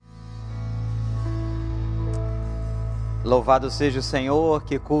Louvado seja o Senhor,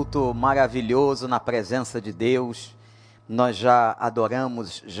 que culto maravilhoso na presença de Deus. Nós já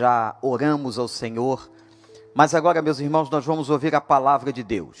adoramos, já oramos ao Senhor, mas agora, meus irmãos, nós vamos ouvir a palavra de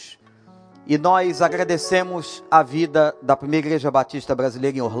Deus. E nós agradecemos a vida da Primeira Igreja Batista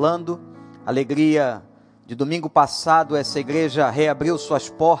Brasileira em Orlando. Alegria de domingo passado, essa igreja reabriu suas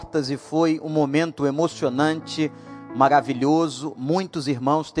portas e foi um momento emocionante, maravilhoso, muitos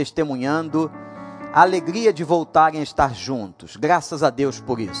irmãos testemunhando a alegria de voltarem a estar juntos. Graças a Deus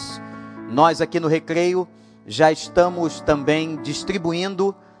por isso. Nós aqui no Recreio já estamos também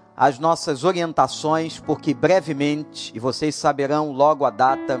distribuindo as nossas orientações, porque brevemente, e vocês saberão logo a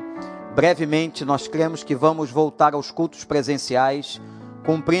data, brevemente nós cremos que vamos voltar aos cultos presenciais,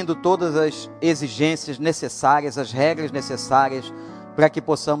 cumprindo todas as exigências necessárias, as regras necessárias, para que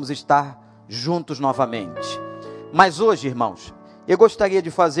possamos estar juntos novamente. Mas hoje, irmãos, eu gostaria de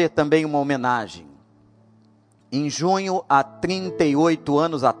fazer também uma homenagem. Em junho, há 38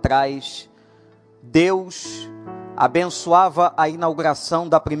 anos atrás, Deus abençoava a inauguração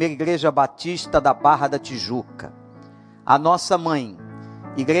da Primeira Igreja Batista da Barra da Tijuca. A nossa mãe,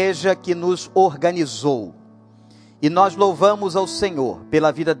 igreja que nos organizou. E nós louvamos ao Senhor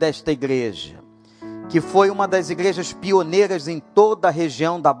pela vida desta igreja, que foi uma das igrejas pioneiras em toda a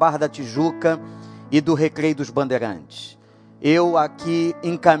região da Barra da Tijuca e do Recreio dos Bandeirantes. Eu aqui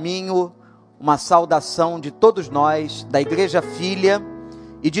encaminho uma saudação de todos nós, da Igreja Filha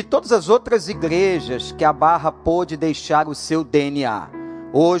e de todas as outras igrejas que a Barra pôde deixar o seu DNA.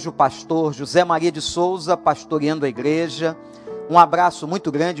 Hoje o pastor José Maria de Souza pastoreando a igreja. Um abraço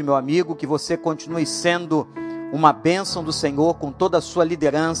muito grande, meu amigo, que você continue sendo uma bênção do Senhor com toda a sua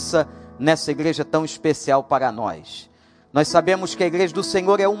liderança nessa igreja tão especial para nós. Nós sabemos que a igreja do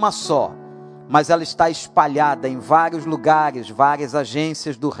Senhor é uma só, mas ela está espalhada em vários lugares, várias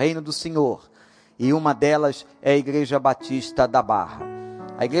agências do reino do Senhor. E uma delas é a Igreja Batista da Barra.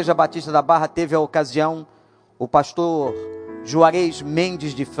 A Igreja Batista da Barra teve a ocasião, o pastor Juarez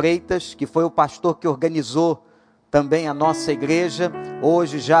Mendes de Freitas, que foi o pastor que organizou também a nossa igreja,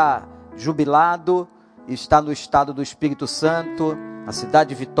 hoje já jubilado, está no estado do Espírito Santo, na cidade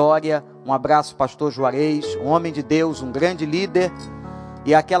de Vitória. Um abraço, pastor Juarez, um homem de Deus, um grande líder.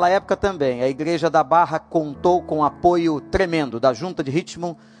 E naquela época também, a Igreja da Barra contou com apoio tremendo da Junta de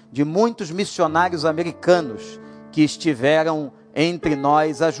Ritmo, de muitos missionários americanos que estiveram entre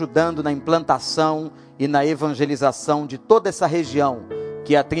nós, ajudando na implantação e na evangelização de toda essa região,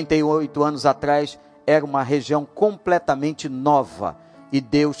 que há 38 anos atrás era uma região completamente nova, e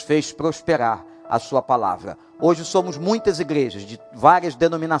Deus fez prosperar a sua palavra. Hoje somos muitas igrejas, de várias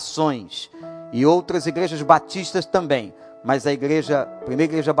denominações, e outras igrejas batistas também, mas a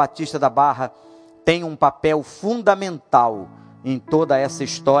Primeira Igreja Batista da Barra tem um papel fundamental em toda essa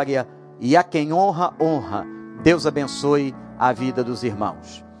história, e a quem honra, honra. Deus abençoe a vida dos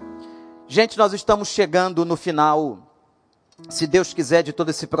irmãos. Gente, nós estamos chegando no final, se Deus quiser, de todo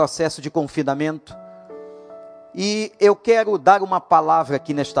esse processo de confinamento, e eu quero dar uma palavra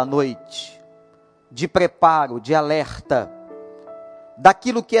aqui nesta noite, de preparo, de alerta,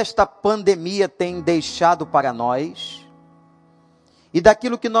 daquilo que esta pandemia tem deixado para nós, e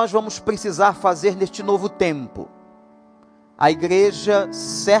daquilo que nós vamos precisar fazer neste novo tempo. A igreja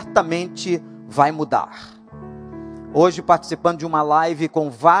certamente vai mudar. Hoje, participando de uma live com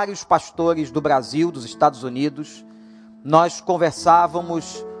vários pastores do Brasil, dos Estados Unidos, nós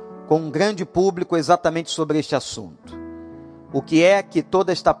conversávamos com um grande público exatamente sobre este assunto. O que é que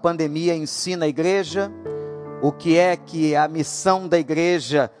toda esta pandemia ensina a igreja? O que é que a missão da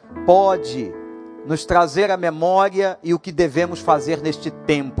igreja pode nos trazer à memória, e o que devemos fazer neste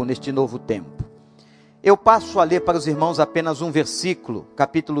tempo, neste novo tempo? Eu passo a ler para os irmãos apenas um versículo,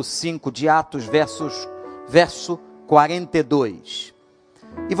 capítulo 5 de Atos, verso 42.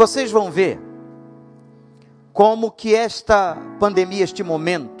 E vocês vão ver como que esta pandemia, este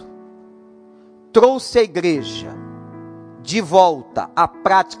momento, trouxe a igreja de volta a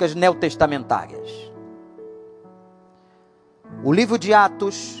práticas neotestamentárias. O livro de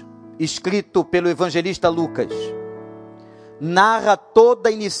Atos, escrito pelo evangelista Lucas, narra toda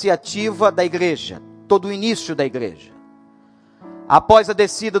a iniciativa da igreja, todo o início da igreja, após a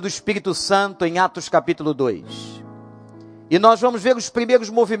descida do Espírito Santo em Atos capítulo 2. E nós vamos ver os primeiros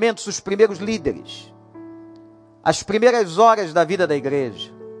movimentos, os primeiros líderes, as primeiras horas da vida da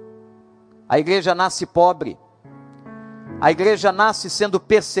igreja. A igreja nasce pobre, a igreja nasce sendo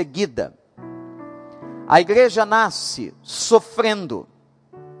perseguida, a igreja nasce sofrendo.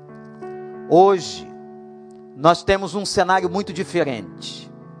 Hoje, nós temos um cenário muito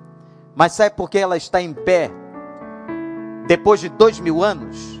diferente. Mas sabe por que ela está em pé depois de 2000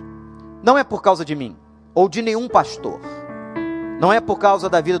 anos? Não é por causa de mim, ou de nenhum pastor. Não é por causa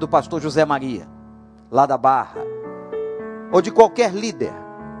da vida do pastor José Maria, lá da Barra, ou de qualquer líder,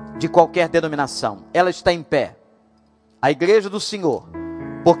 de qualquer denominação. Ela está em pé, a igreja do Senhor,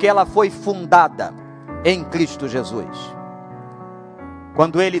 porque ela foi fundada em Cristo Jesus.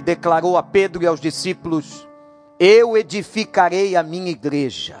 Quando ele declarou a Pedro e aos discípulos: eu edificarei a minha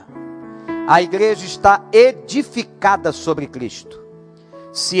igreja. A igreja está edificada sobre Cristo.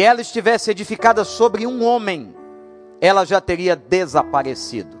 Se ela estivesse edificada sobre um homem, ela já teria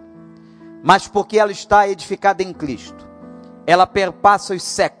desaparecido. Mas porque ela está edificada em Cristo, ela perpassa os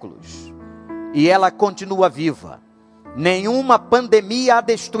séculos e ela continua viva. Nenhuma pandemia a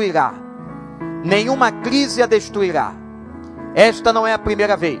destruirá, nenhuma crise a destruirá. Esta não é a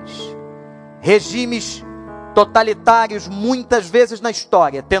primeira vez. Regimes totalitários muitas vezes na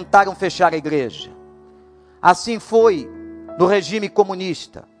história tentaram fechar a igreja. Assim foi no regime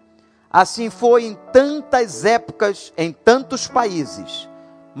comunista. Assim foi em tantas épocas, em tantos países.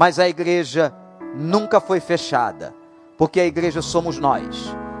 Mas a igreja nunca foi fechada, porque a igreja somos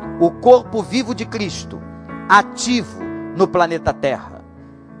nós, o corpo vivo de Cristo, ativo no planeta Terra.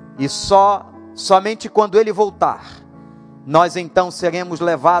 E somente quando ele voltar, nós então seremos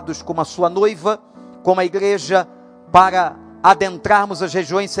levados como a sua noiva, como a igreja, para adentrarmos as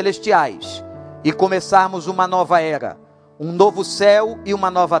regiões celestiais e começarmos uma nova era, um novo céu e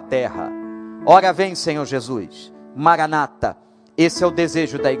uma nova terra. Ora vem, Senhor Jesus, Maranata. Esse é o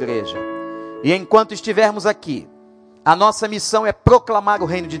desejo da igreja. E enquanto estivermos aqui, a nossa missão é proclamar o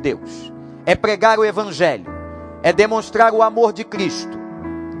reino de Deus, é pregar o evangelho, é demonstrar o amor de Cristo,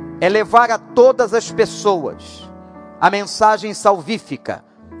 é levar a todas as pessoas a mensagem salvífica,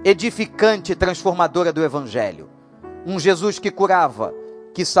 edificante e transformadora do evangelho. Um Jesus que curava,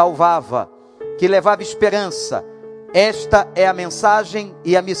 que salvava, que levava esperança. Esta é a mensagem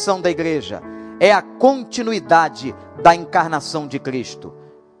e a missão da igreja. É a continuidade da encarnação de Cristo.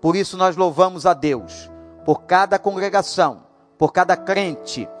 Por isso nós louvamos a Deus, por cada congregação, por cada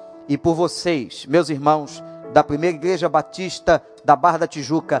crente e por vocês, meus irmãos, da primeira igreja batista da Barra da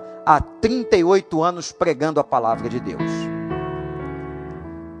Tijuca, há 38 anos pregando a palavra de Deus.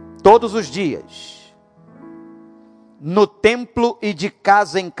 Todos os dias, no templo e de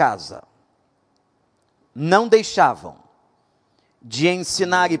casa em casa, não deixavam de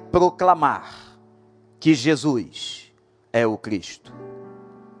ensinar e proclamar que Jesus é o Cristo.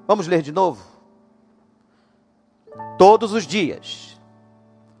 Vamos ler de novo? Todos os dias,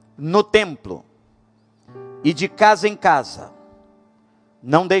 no templo e de casa em casa,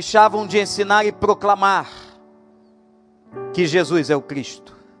 não deixavam de ensinar e proclamar que Jesus é o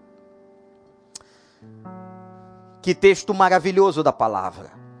Cristo. Que texto maravilhoso da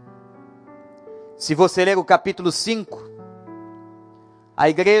palavra. Se você ler o capítulo 5, a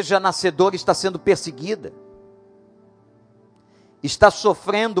igreja nascedora está sendo perseguida, está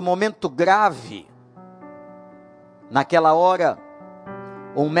sofrendo um momento grave. Naquela hora,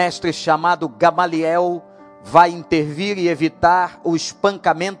 um mestre chamado Gamaliel vai intervir e evitar o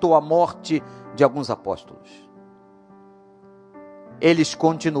espancamento ou a morte de alguns apóstolos. Eles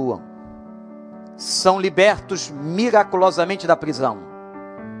continuam, são libertos miraculosamente da prisão.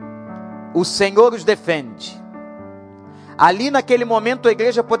 O Senhor os defende. Ali naquele momento a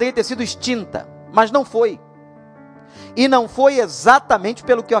igreja poderia ter sido extinta, mas não foi. E não foi exatamente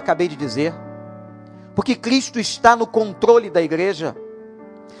pelo que eu acabei de dizer, porque Cristo está no controle da igreja.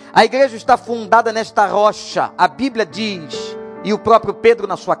 A igreja está fundada nesta rocha. A Bíblia diz, e o próprio Pedro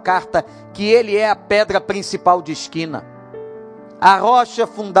na sua carta, que ele é a pedra principal de esquina. A rocha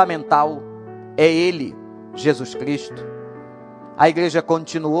fundamental é ele, Jesus Cristo. A igreja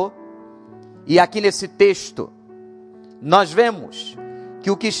continuou, e aqui nesse texto, nós vemos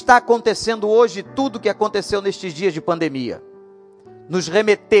que o que está acontecendo hoje, tudo que aconteceu nestes dias de pandemia, nos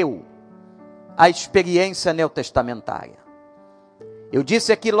remeteu à experiência neotestamentária. Eu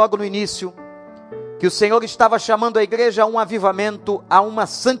disse aqui logo no início, que o Senhor estava chamando a igreja a um avivamento, a uma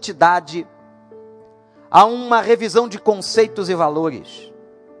santidade, a uma revisão de conceitos e valores.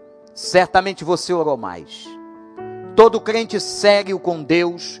 Certamente você orou mais. Todo crente sério com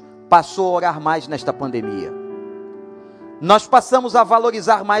Deus passou a orar mais nesta pandemia. Nós passamos a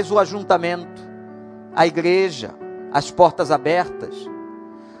valorizar mais o ajuntamento, a igreja, as portas abertas.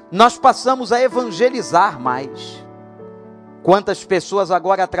 Nós passamos a evangelizar mais. Quantas pessoas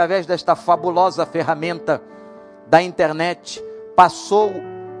agora, através desta fabulosa ferramenta da internet, passou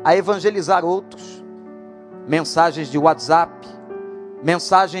a evangelizar outros. Mensagens de WhatsApp,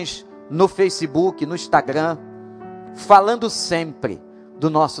 mensagens no Facebook, no Instagram, falando sempre do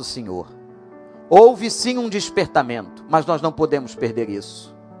nosso Senhor. Houve sim um despertamento, mas nós não podemos perder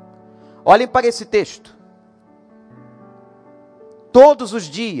isso. Olhem para esse texto. todos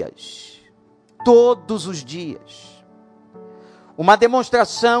os dias, uma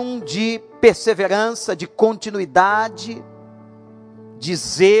demonstração de perseverança, de continuidade, de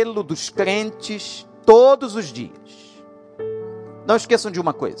zelo dos crentes, todos os dias. Não esqueçam de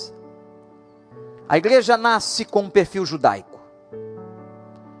uma coisa: a igreja nasce com um perfil judaico.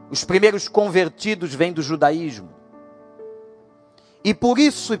 Os primeiros convertidos vêm do judaísmo. E por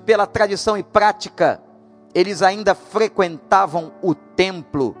isso, e pela tradição e prática, eles ainda frequentavam o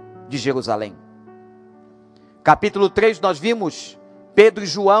Templo de Jerusalém. Capítulo 3, nós vimos Pedro e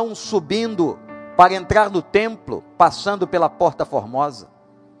João subindo para entrar no templo, passando pela Porta Formosa.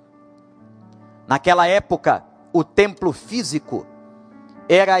 Naquela época, o templo físico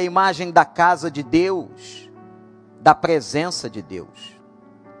era a imagem da casa de Deus, da presença de Deus.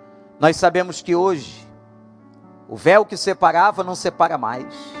 Nós sabemos que hoje, o véu que separava não separa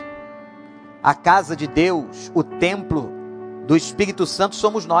mais. A casa de Deus, o templo do Espírito Santo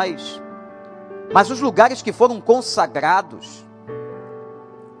somos nós. Mas os lugares que foram consagrados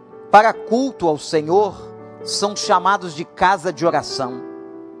para culto ao Senhor são chamados de casa de oração.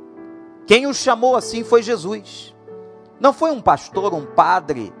 Quem os chamou assim foi Jesus. Não foi um pastor, um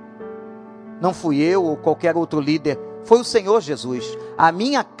padre, não fui eu ou qualquer outro líder, foi o Senhor Jesus. A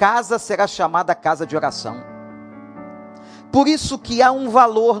minha casa será chamada casa de oração. Por isso que há um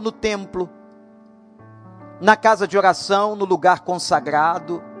valor no templo, na casa de oração, no lugar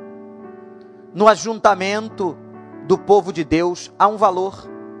consagrado, no ajuntamento do povo de Deus, há um valor.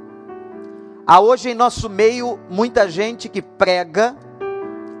 Há hoje em nosso meio muita gente que prega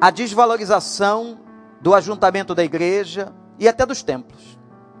a desvalorização do ajuntamento da igreja e até dos templos.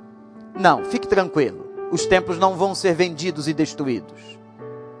 Não, fique tranquilo, os templos não vão ser vendidos e destruídos.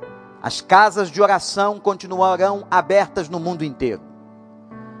 As casas de oração continuarão abertas no mundo inteiro.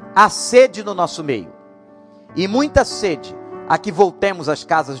 Há sede no nosso meio, e muita sede a que voltemos às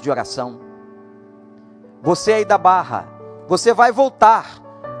casas de oração. Você aí da Barra, você vai voltar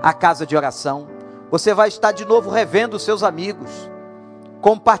à casa de oração, você vai estar de novo revendo os seus amigos,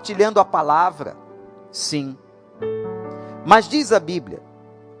 compartilhando a palavra, sim. Mas diz a Bíblia,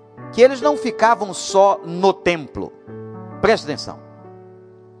 que eles não ficavam só no templo, presta atenção,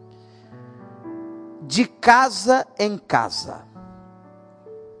 de casa em casa.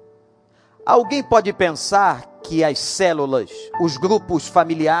 Alguém pode pensar que as células, os grupos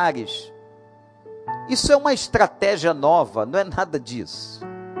familiares, isso é uma estratégia nova, não é nada disso.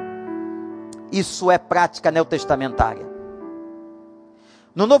 Isso é prática neotestamentária.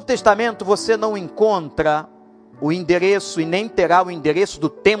 No Novo Testamento você não encontra o endereço e nem terá o endereço do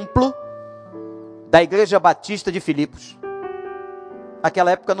templo da Igreja Batista de Filipos.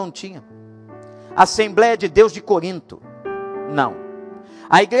 Naquela época não tinha. Assembleia de Deus de Corinto, não.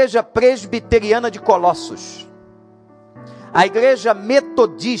 A Igreja Presbiteriana de Colossos, a Igreja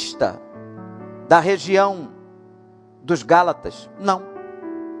Metodista da região dos Gálatas, não.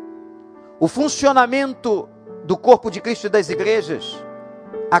 O funcionamento do corpo de Cristo e das igrejas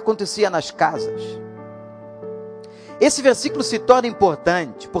acontecia nas casas. Esse versículo se torna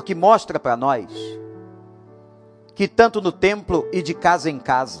importante porque mostra para nós que tanto no templo e de casa em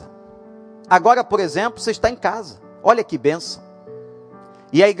casa. Agora, por exemplo, você está em casa. Olha que bênção.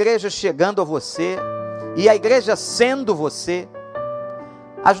 E a igreja chegando a você, e a igreja sendo você.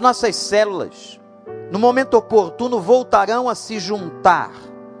 As nossas células, no momento oportuno, voltarão a se juntar,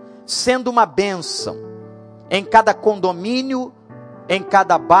 sendo uma bênção em cada condomínio, em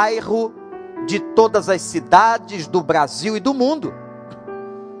cada bairro, de todas as cidades do Brasil e do mundo.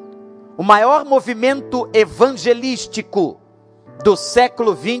 O maior movimento evangelístico do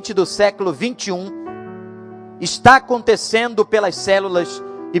século 20 e do século 21 está acontecendo pelas células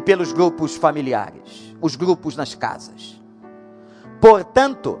e pelos grupos familiares, os grupos nas casas.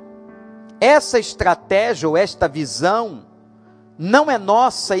 Portanto, essa estratégia ou esta visão não é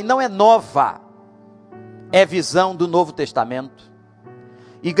nossa e não é nova, é visão do Novo Testamento.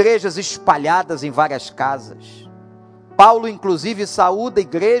 Igrejas espalhadas em várias casas. Paulo, inclusive, saúda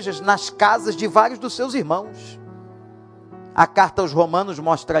igrejas nas casas de vários dos seus irmãos. A carta aos Romanos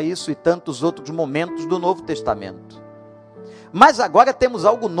mostra isso e tantos outros momentos do Novo Testamento. Mas agora temos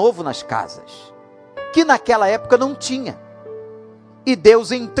algo novo nas casas, que naquela época não tinha. E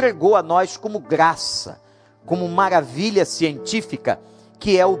Deus entregou a nós como graça, como maravilha científica,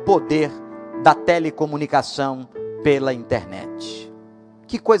 que é o poder da telecomunicação pela internet.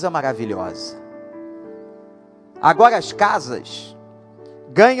 Que coisa maravilhosa. Agora as casas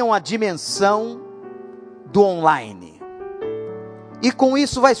ganham a dimensão do online. E com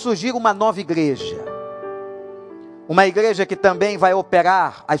isso vai surgir uma nova igreja. Uma igreja que também vai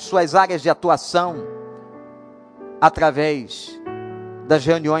operar as suas áreas de atuação através das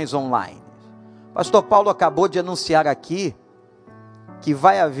reuniões online. Pastor Paulo acabou de anunciar aqui que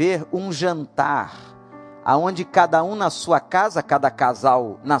vai haver um jantar, aonde cada um na sua casa, cada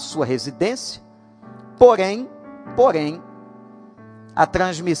casal na sua residência, porém, a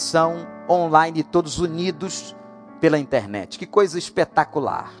transmissão online, todos unidos pela internet. Que coisa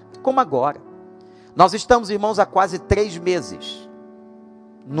espetacular. Como agora. Nós estamos, irmãos, há quase 3 meses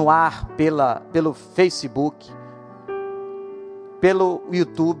no ar pelo Facebook, pelo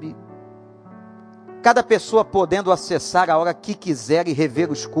YouTube. Cada pessoa podendo acessar a hora que quiser e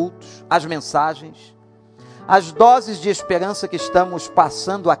rever os cultos, as mensagens, as doses de esperança que estamos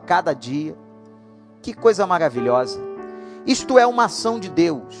passando a cada dia. Que coisa maravilhosa. Isto é uma ação de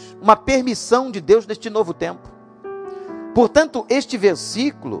Deus, uma permissão de Deus neste novo tempo. Portanto, este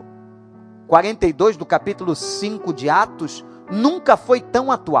versículo 42 do capítulo 5 de Atos nunca foi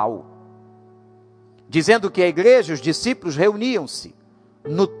tão atual, dizendo que a igreja, os discípulos reuniam-se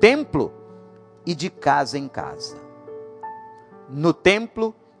no templo e de casa em casa. No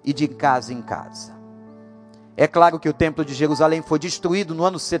templo e de casa em casa. É claro que o templo de Jerusalém foi destruído no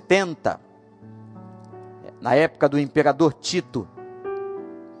ano 70, na época do imperador Tito.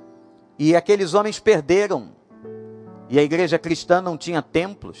 E aqueles homens perderam. E a igreja cristã não tinha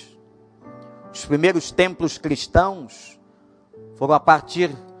templos. Os primeiros templos cristãos foram a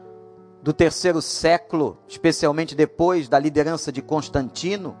partir do 3º século, especialmente depois da liderança de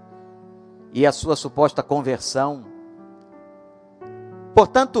Constantino e a sua suposta conversão.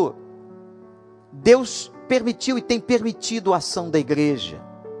 Portanto, Deus permitiu e tem permitido a ação da igreja.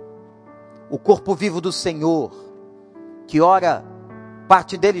 O corpo vivo do Senhor, que ora,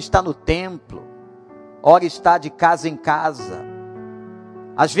 parte dele está no templo, ora está de casa em casa,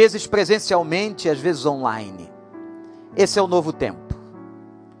 às vezes presencialmente, às vezes online. Esse é o novo tempo.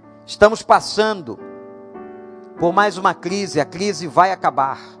 Estamos passando por mais uma crise, a crise vai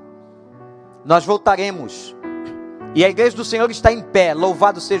acabar. Nós voltaremos, e a igreja do Senhor está em pé,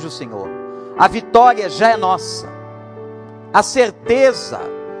 louvado seja o Senhor. A vitória já é nossa, a certeza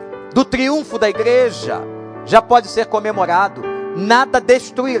do triunfo da igreja já pode ser comemorado. Nada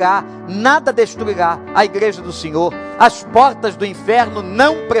destruirá a igreja do Senhor. As portas do inferno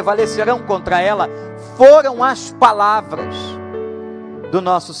não prevalecerão contra ela. Foram as palavras do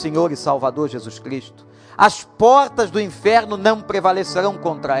nosso Senhor e Salvador Jesus Cristo. As portas do inferno não prevalecerão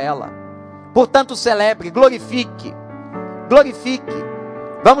contra ela. Portanto, celebre, glorifique.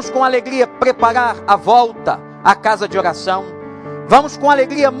 Vamos com alegria preparar a volta à casa de oração. Vamos com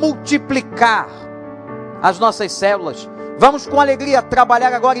alegria multiplicar as nossas células. Vamos com alegria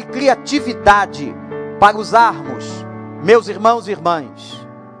trabalhar agora em criatividade para usarmos, meus irmãos e irmãs,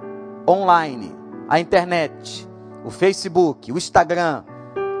 online, a internet, o Facebook, o Instagram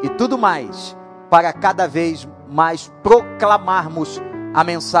e tudo mais, para cada vez mais proclamarmos a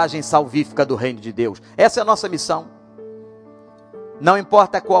mensagem salvífica do reino de Deus. Essa é a nossa missão. Não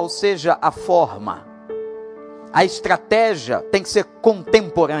importa qual seja a forma, a estratégia tem que ser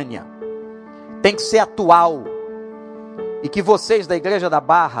contemporânea, tem que ser atual. E que vocês da igreja da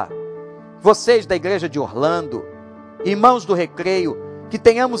Barra, vocês da igreja de Orlando, irmãos do Recreio, que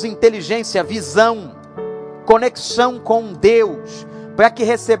tenhamos inteligência, visão, conexão com Deus, para que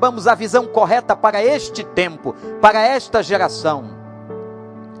recebamos a visão correta para este tempo, para esta geração,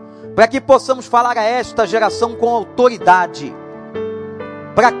 para que possamos falar a esta geração com autoridade,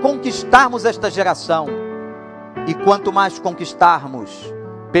 para conquistarmos esta geração, e quanto mais conquistarmos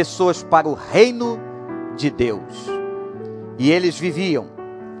pessoas para o reino de Deus. E eles viviam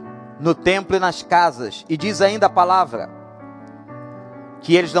no templo e nas casas, e diz ainda a palavra,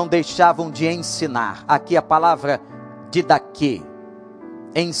 que eles não deixavam de ensinar. Aqui a palavra didaquê,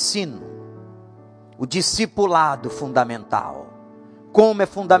 ensino, o discipulado fundamental. Como é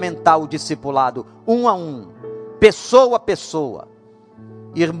fundamental o discipulado, um a um, pessoa a pessoa,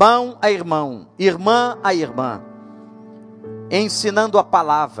 irmão a irmão, irmã a irmã, ensinando a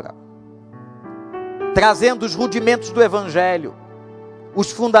palavra, trazendo os rudimentos do evangelho,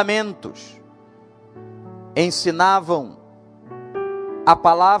 os fundamentos. Ensinavam a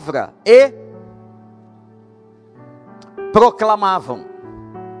palavra e proclamavam.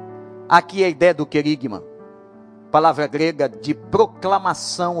 Aqui é a ideia do querigma, palavra grega de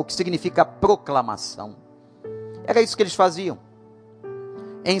proclamação, o que significa proclamação. Era isso que eles faziam.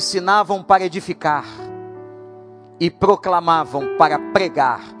 Ensinavam para edificar e proclamavam para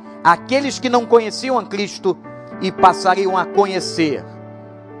pregar aqueles que não conheciam a Cristo e passariam a conhecer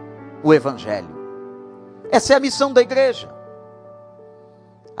o Evangelho. Essa é a missão da igreja.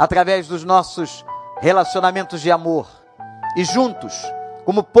 Através dos nossos relacionamentos de amor e juntos,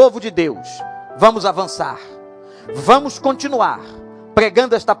 como povo de Deus, vamos avançar, vamos continuar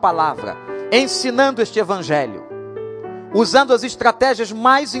pregando esta palavra, ensinando este evangelho, usando as estratégias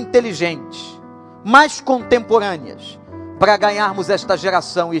mais inteligentes, mais contemporâneas, para ganharmos esta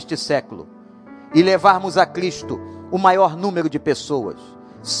geração e este século, e levarmos a Cristo o maior número de pessoas,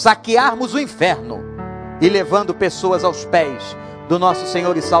 saquearmos o inferno, e levando pessoas aos pés do nosso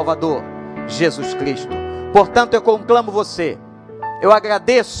Senhor e Salvador, Jesus Cristo. Portanto, eu conclamo você, eu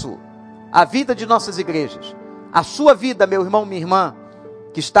agradeço a vida de nossas igrejas, a sua vida, meu irmão, minha irmã,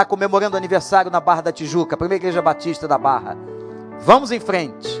 que está comemorando aniversário na Barra da Tijuca, a primeira igreja batista da Barra. Vamos em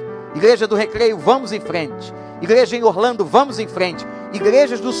frente. Igreja do Recreio, vamos em frente. Igreja em Orlando, vamos em frente.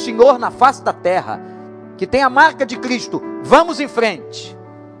 Igrejas do Senhor na face da terra, que tem a marca de Cristo, vamos em frente.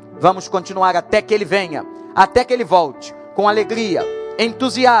 Vamos continuar até que Ele venha, até que Ele volte, com alegria,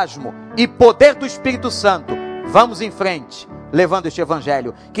 entusiasmo e poder do Espírito Santo. Vamos em frente, levando este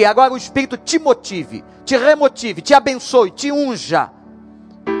evangelho. Que agora o Espírito te motive, te remotive, te abençoe, te unja,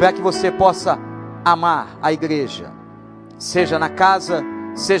 para que você possa amar a igreja, seja na casa,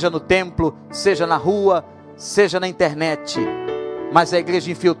 seja no templo, seja na rua, seja na internet, mas a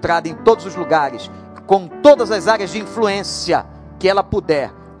igreja infiltrada em todos os lugares, com todas as áreas de influência que ela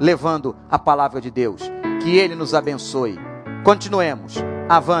puder, levando a palavra de Deus. Que Ele nos abençoe. Continuemos,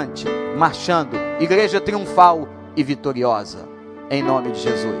 avante, marchando, igreja triunfal e vitoriosa, em nome de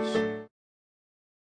Jesus.